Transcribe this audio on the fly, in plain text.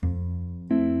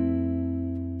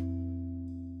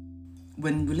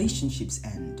When relationships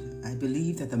end, I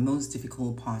believe that the most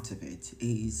difficult part of it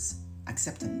is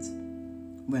acceptance.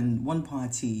 When one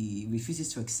party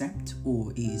refuses to accept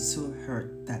or is so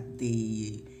hurt that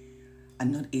they are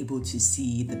not able to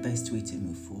see the best way to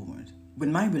move forward.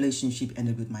 When my relationship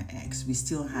ended with my ex, we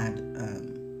still had,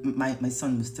 my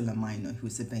son was still a minor, he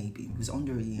was a baby, he was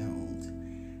under a year old.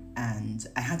 And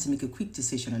I had to make a quick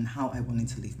decision on how I wanted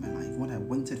to live my life, what I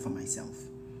wanted for myself.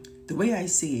 The way I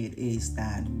see it is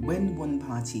that when one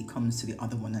party comes to the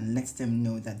other one and lets them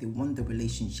know that they want the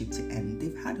relationship to end,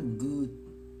 they've had a good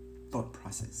thought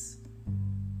process.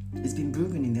 It's been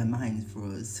brewing in their minds for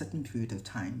a certain period of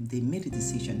time. They made a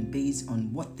decision based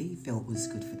on what they felt was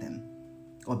good for them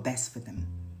or best for them.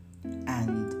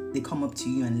 And they come up to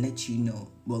you and let you know.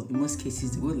 Well, in most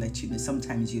cases, they will let you know.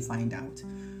 Sometimes you find out.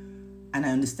 And I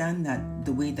understand that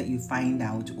the way that you find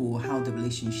out or how the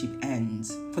relationship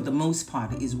ends, for the most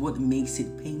part, is what makes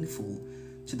it painful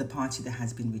to the party that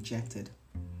has been rejected.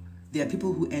 There are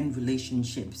people who end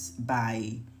relationships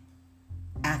by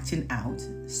acting out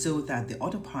so that the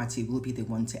other party will be the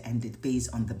one to end it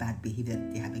based on the bad behavior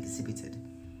they have exhibited.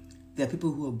 There are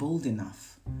people who are bold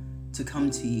enough to come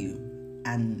to you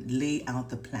and lay out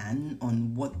the plan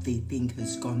on what they think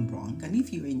has gone wrong. And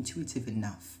if you're intuitive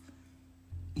enough,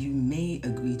 you may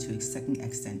agree to a certain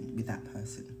extent with that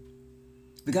person.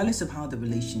 Regardless of how the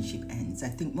relationship ends, I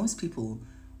think most people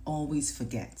always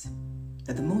forget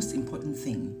that the most important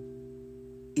thing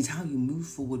is how you move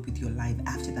forward with your life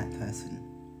after that person.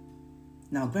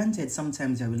 Now, granted,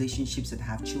 sometimes there are relationships that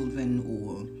have children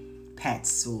or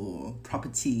pets or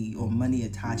property or money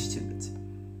attached to it.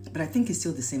 But I think it's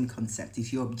still the same concept.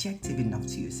 If you're objective enough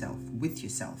to yourself, with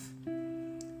yourself,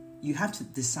 you have to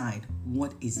decide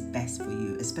what is best for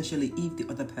you, especially if the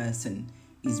other person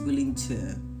is willing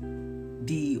to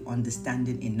be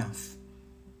understanding enough.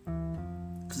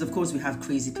 Because of course we have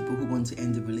crazy people who want to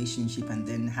end the relationship and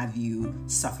then have you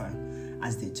suffer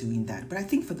as they're doing that. But I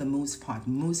think for the most part,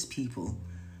 most people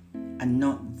are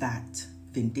not that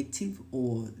vindictive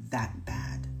or that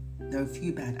bad. There are a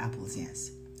few bad apples,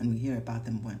 yes, and we hear about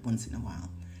them once in a while.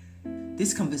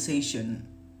 This conversation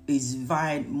is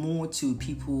vied more to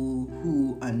people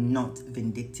who are not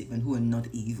vindictive and who are not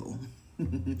evil.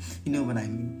 You know what I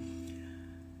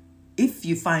mean? If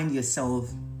you find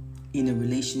yourself in a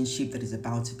relationship that is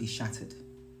about to be shattered,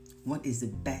 what is the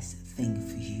best thing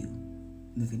for you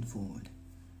moving forward?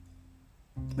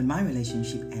 When my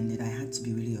relationship ended, I had to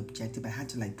be really objective. I had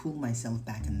to pull myself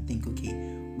back and think, okay,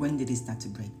 when did it start to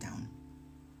break down?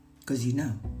 Because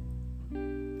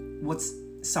what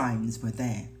signs were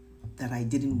there that I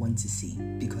didn't want to see?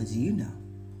 Because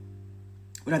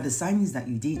what are the signs that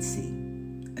you did see?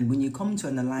 And when you come to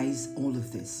analyze all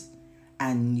of this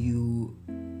and you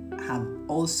have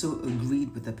also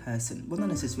agreed with the person, well, not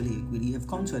necessarily agreed, you have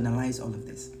come to analyze all of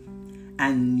this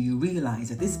and you realize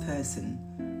that this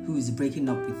person who is breaking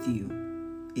up with you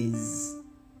is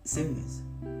serious,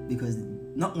 because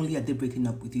not only are they breaking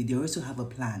up with you, they also have a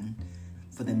plan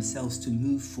for themselves to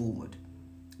move forward.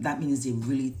 That means they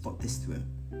really thought this through.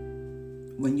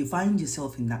 When you find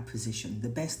yourself in that position, the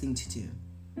best thing to do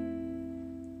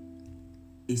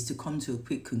is to come to a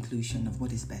quick conclusion of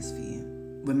what is best for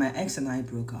you. When my ex and I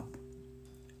broke up,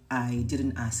 I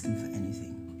didn't ask him for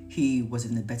anything. He was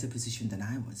in a better position than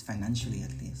I was, financially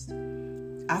at least.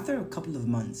 After a couple of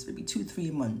months, maybe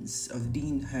 2-3 months of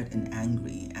being hurt and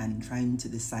angry and trying to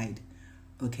decide,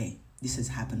 okay, this has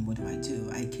happened, what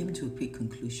do? I came to a quick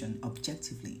conclusion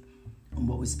objectively on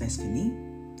what was best for me,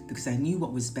 because I knew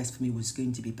what was best for me was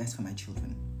going to be best for my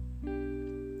children.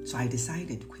 So I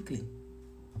decided quickly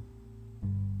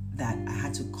that I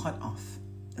had to cut off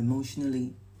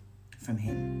emotionally from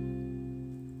him.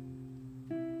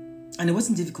 And it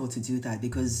wasn't difficult to do that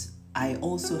because I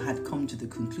also had come to the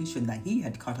conclusion that he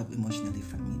had cut off emotionally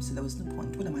from me. So there was no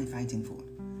point. What am I fighting for?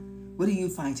 What are you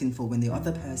fighting for when the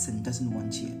other person doesn't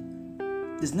want you?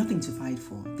 There's nothing to fight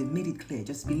for. They've made it clear.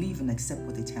 Just believe and accept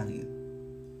what they tell you.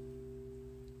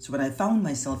 So when I found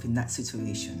myself in that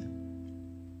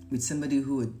situation with somebody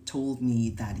who had told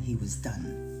me that he was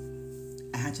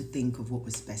done, I had to think of what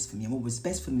was best for me. And what was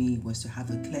best for me was to have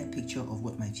a clear picture of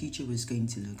what my future was going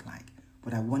to look like,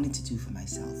 what I wanted to do for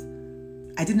myself.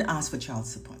 I didn't ask for child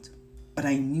support, but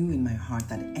I knew in my heart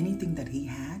that anything that he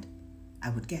had, I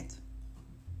would get.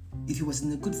 If he was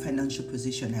in a good financial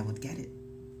position, I would get it.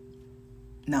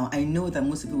 Now, I know that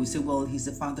most people will say, well, he's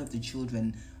the father of the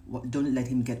children. Don't let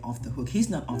him get off the hook. He's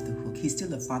not off the hook. He's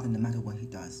still a father no matter what he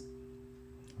does.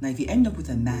 Now, if you end up with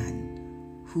a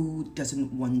man who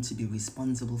doesn't want to be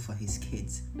responsible for his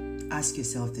kids, ask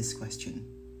yourself this question.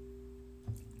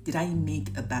 Did I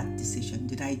make a bad decision?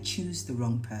 Did I choose the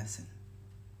wrong person?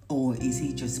 Or is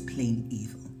he just plain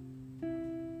evil?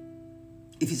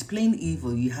 If he's plain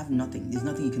evil, you have nothing. There's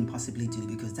nothing you can possibly do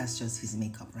because that's just his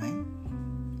makeup, right?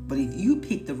 But if you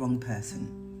pick the wrong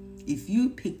person, if you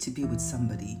pick to be with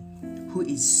somebody who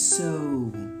is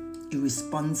so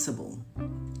irresponsible,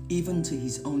 even to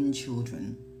his own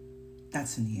children,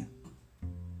 that's on you.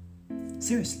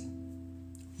 Seriously.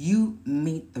 You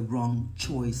made the wrong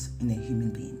choice in a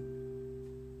human being.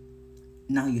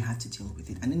 Now you have to deal with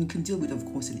it. And then you can deal with it, of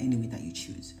course, in any way that you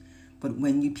choose. But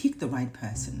when you pick the right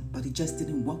person, but it just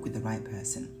didn't work with the right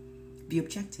person, be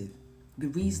objective. Be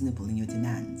reasonable in your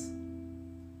demands.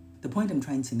 The point I'm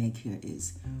trying to make here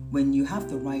is when you have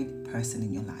the right person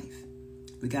in your life,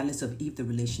 regardless of if the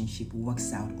relationship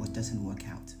works out or doesn't work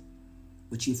out,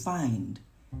 what you find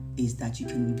is that you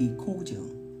can be cordial,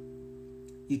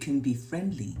 you can be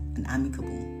friendly and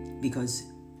amicable because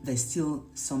there's still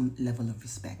some level of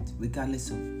respect,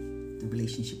 regardless of the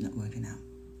relationship not working out.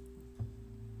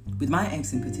 With my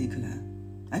ex in particular,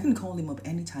 I can call him up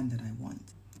anytime that I want.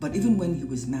 But even when he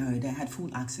was married, I had full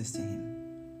access to him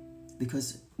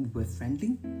because we were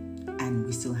friendly and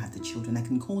we still had the children. I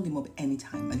can call him up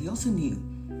anytime. And he also knew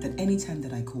that anytime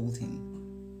that I called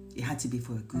him, it had to be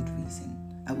for a good reason.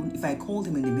 If I called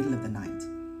him in the middle of the night,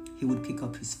 he would pick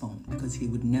up his phone because he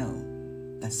would know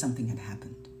that something had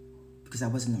happened because I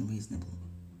wasn't unreasonable.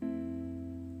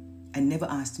 I never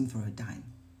asked him for a dime,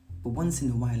 but once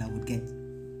in a while I would get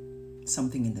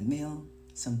something in the mail,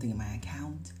 something in my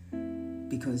account,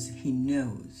 because he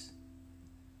knows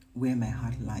where my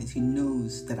heart lies. He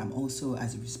knows that I'm also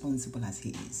as responsible as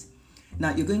he is.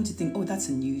 Now, you're going to think, oh, that's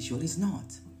unusual. It's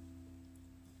not.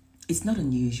 It's not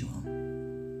unusual.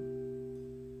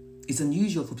 It's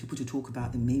unusual for people to talk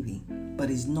about them, maybe, but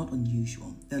it's not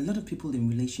unusual. There are a lot of people in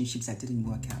relationships that didn't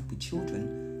work out with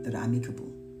children that are amicable.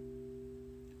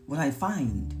 What I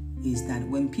find is that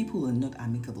when people are not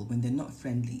amicable, when they're not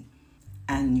friendly,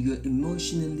 and you're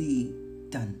emotionally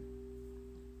done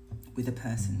with a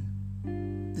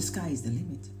person, the sky is the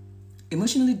limit.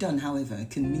 Emotionally done, however,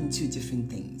 can mean two different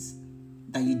things.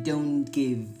 That you don't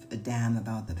give a damn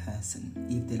about the person,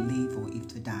 if they live or if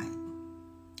they die,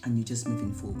 and you're just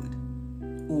moving forward.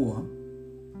 Or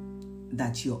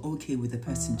that you're okay with the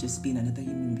person just being another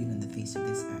human being on the face of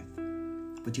this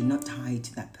earth, but you're not tied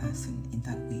to that person in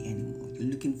that way anymore.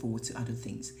 You're looking forward to other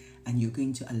things, and you're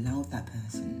going to allow that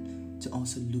person to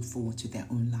also look forward to their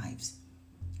own lives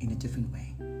in a different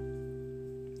way.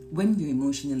 When you're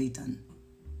emotionally done,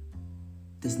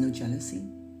 there's no jealousy,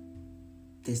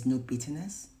 there's no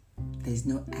bitterness, there's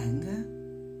no anger.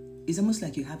 It's almost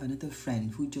like you have another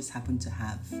friend who just happened to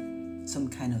have some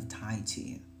kind of tie to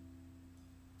you.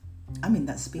 I'm in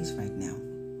that space right now,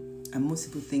 and most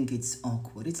people think it's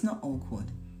awkward. It's not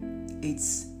awkward.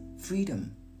 It's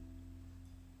freedom.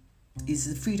 It's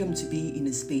the freedom to be in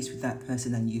a space with that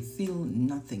person and you feel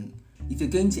nothing. If you're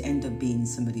going to end up being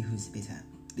somebody who's bitter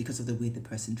because of the way the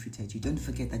person treated you, don't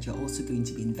forget that you're also going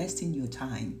to be investing your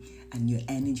time and your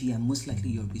energy and most likely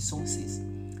your resources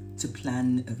to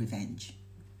plan a revenge.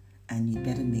 And you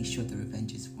better make sure the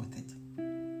revenge is worth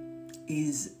it.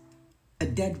 Is a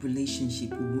dead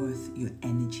relationship worth your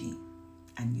energy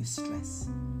and your stress?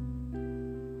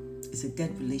 Is a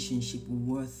dead relationship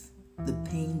worth the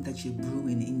pain that you're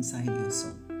brewing inside your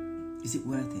soul? Is it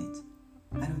worth it?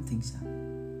 I don't think so.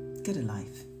 Get a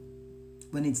life.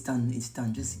 When it's done, it's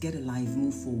done. Just get a life,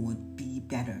 move forward, be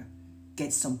better.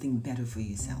 Get something better for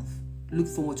yourself. Look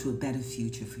forward to a better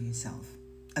future for yourself.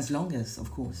 As long as,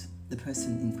 of course, the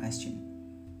person in question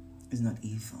is not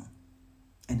evil.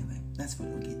 Anyway, that's what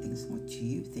will get things. What do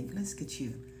you think? Let's get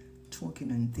you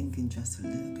talking and thinking just a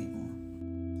little bit more.